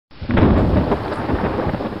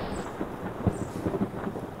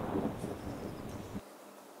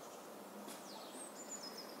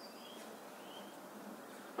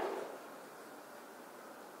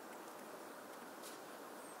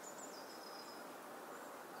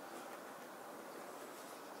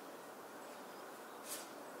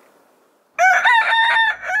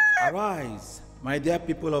Arise, my dear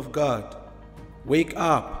people of God. Wake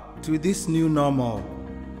up to this new normal.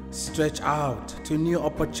 Stretch out to new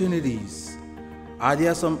opportunities. Are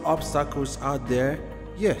there some obstacles out there?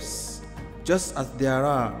 Yes, just as there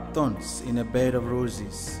are thorns in a bed of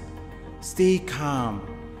roses. Stay calm.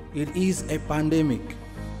 It is a pandemic,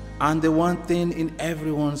 and the one thing in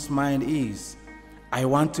everyone's mind is, I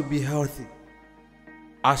want to be healthy.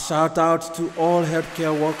 A shout out to all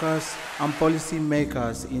healthcare workers and policy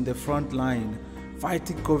makers in the front line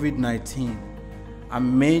fighting COVID-19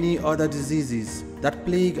 and many other diseases that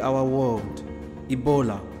plague our world: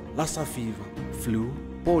 Ebola, Lassa fever, flu,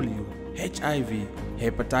 polio, HIV,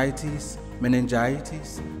 hepatitis,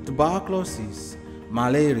 meningitis, tuberculosis,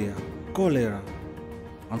 malaria, cholera,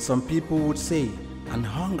 and some people would say, and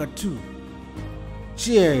hunger too.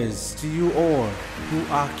 Cheers to you all who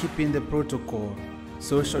are keeping the protocol: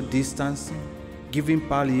 social distancing, giving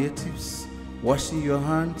palliatives, washing your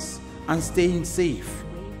hands, and staying safe.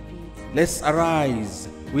 Let's arise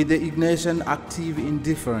with the Ignatian active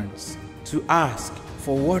indifference to ask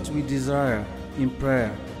for what we desire in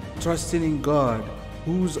prayer, trusting in God,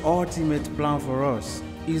 whose ultimate plan for us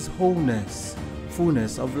is wholeness,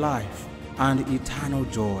 fullness of life, and eternal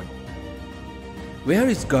joy. Where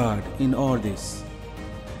is God in all this?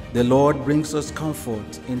 The Lord brings us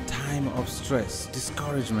comfort in time of stress,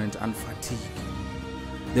 discouragement, and fatigue.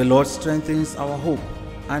 The Lord strengthens our hope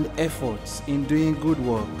and efforts in doing good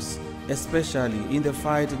works, especially in the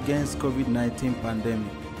fight against COVID-19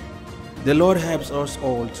 pandemic. The Lord helps us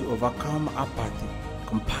all to overcome apathy,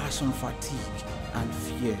 compassion, fatigue, and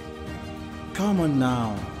fear. Come on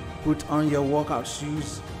now, put on your workout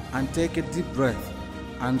shoes and take a deep breath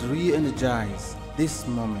and re-energize this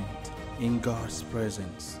moment in God's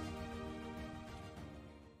presence.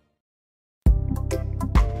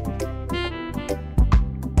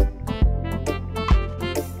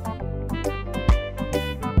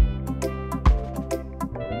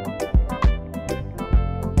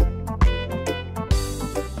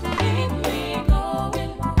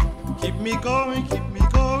 Keep me going, keep me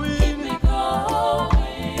going. Keep me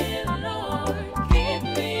going, Lord. Keep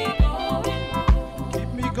me going. Keep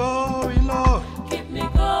me going, Lord. Keep me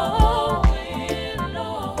going,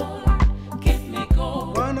 Lord. Keep me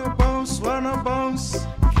going. Wanna bounce.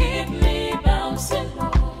 Keep me bouncing,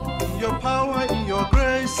 Lord. In your power, in your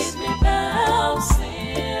grace. Keep me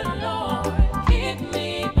bouncing, Lord. Keep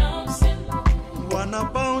me bouncing, Lord. Wanna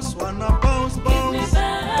bounce, bounce. Keep me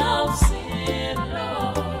bouncing, Lord.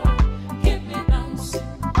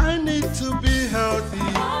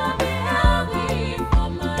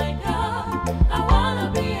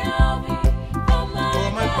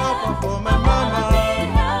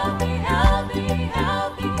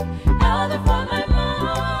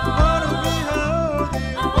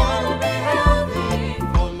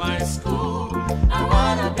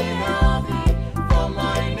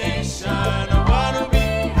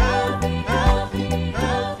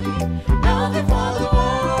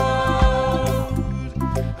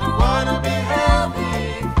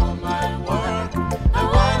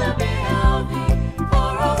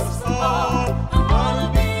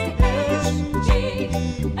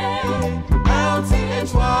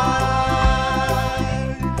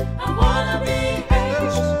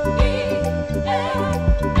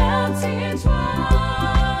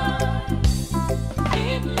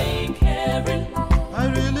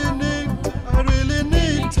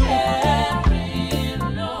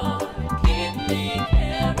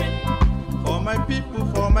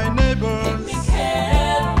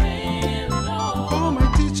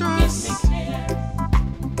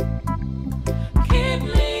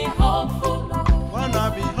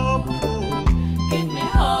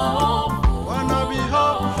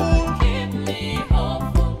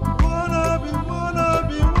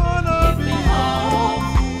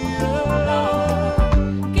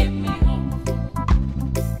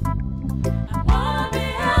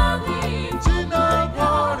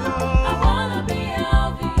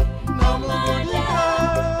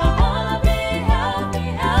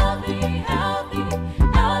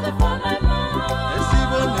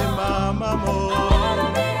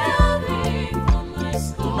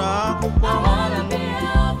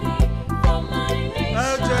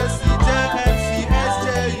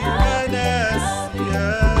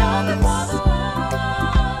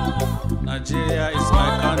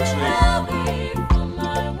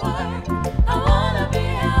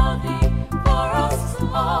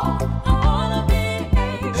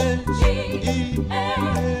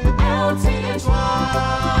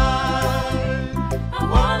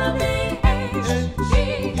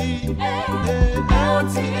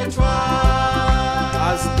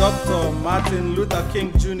 Martin Luther King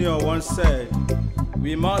Jr. once said,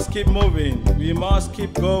 "We must keep moving, we must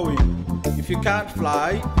keep going. If you can't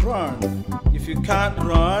fly, run. If you can't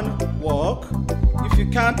run, walk. If you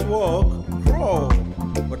can't walk, crawl.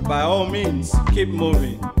 But by all means, keep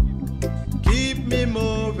moving." Keep me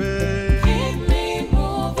moving. Keep me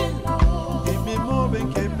moving, Lord. Keep me moving,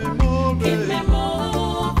 keep me moving. Keep me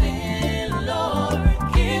moving, Lord.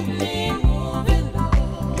 Keep me moving,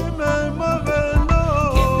 Lord. Keep me moving,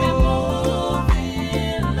 Lord. Keep me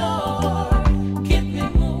moving, Lord. Keep me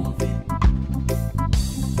moving.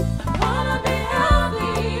 I wanna be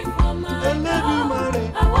healthy for my And let me God. money.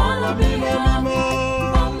 I wanna be Mommy, healthy mommy,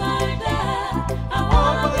 for my dad. I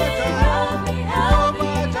wanna be healthy,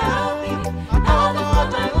 healthy, healthy, healthy for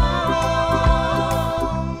my mom.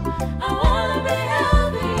 I wanna be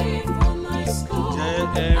healthy for my school.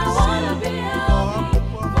 I wanna be healthy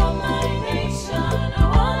for my nation. I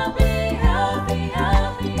wanna be healthy,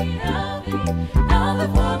 healthy, healthy, healthy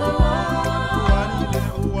for the world.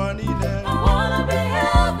 I wanna be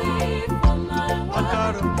healthy for my world.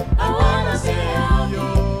 I wanna be healthy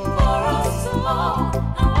for us all.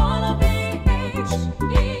 I wanna be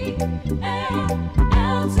H-E-A-L-T-H-Y.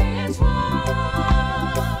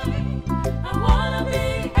 I wanna be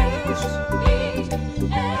H-E-A-L-T-H-Y.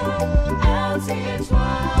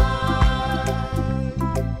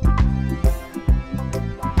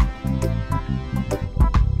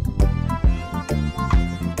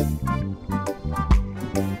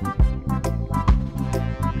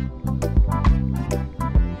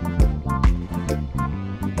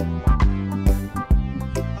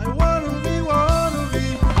 I wanna be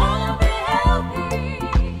Wanna be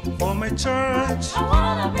healthy. for my church. I wanna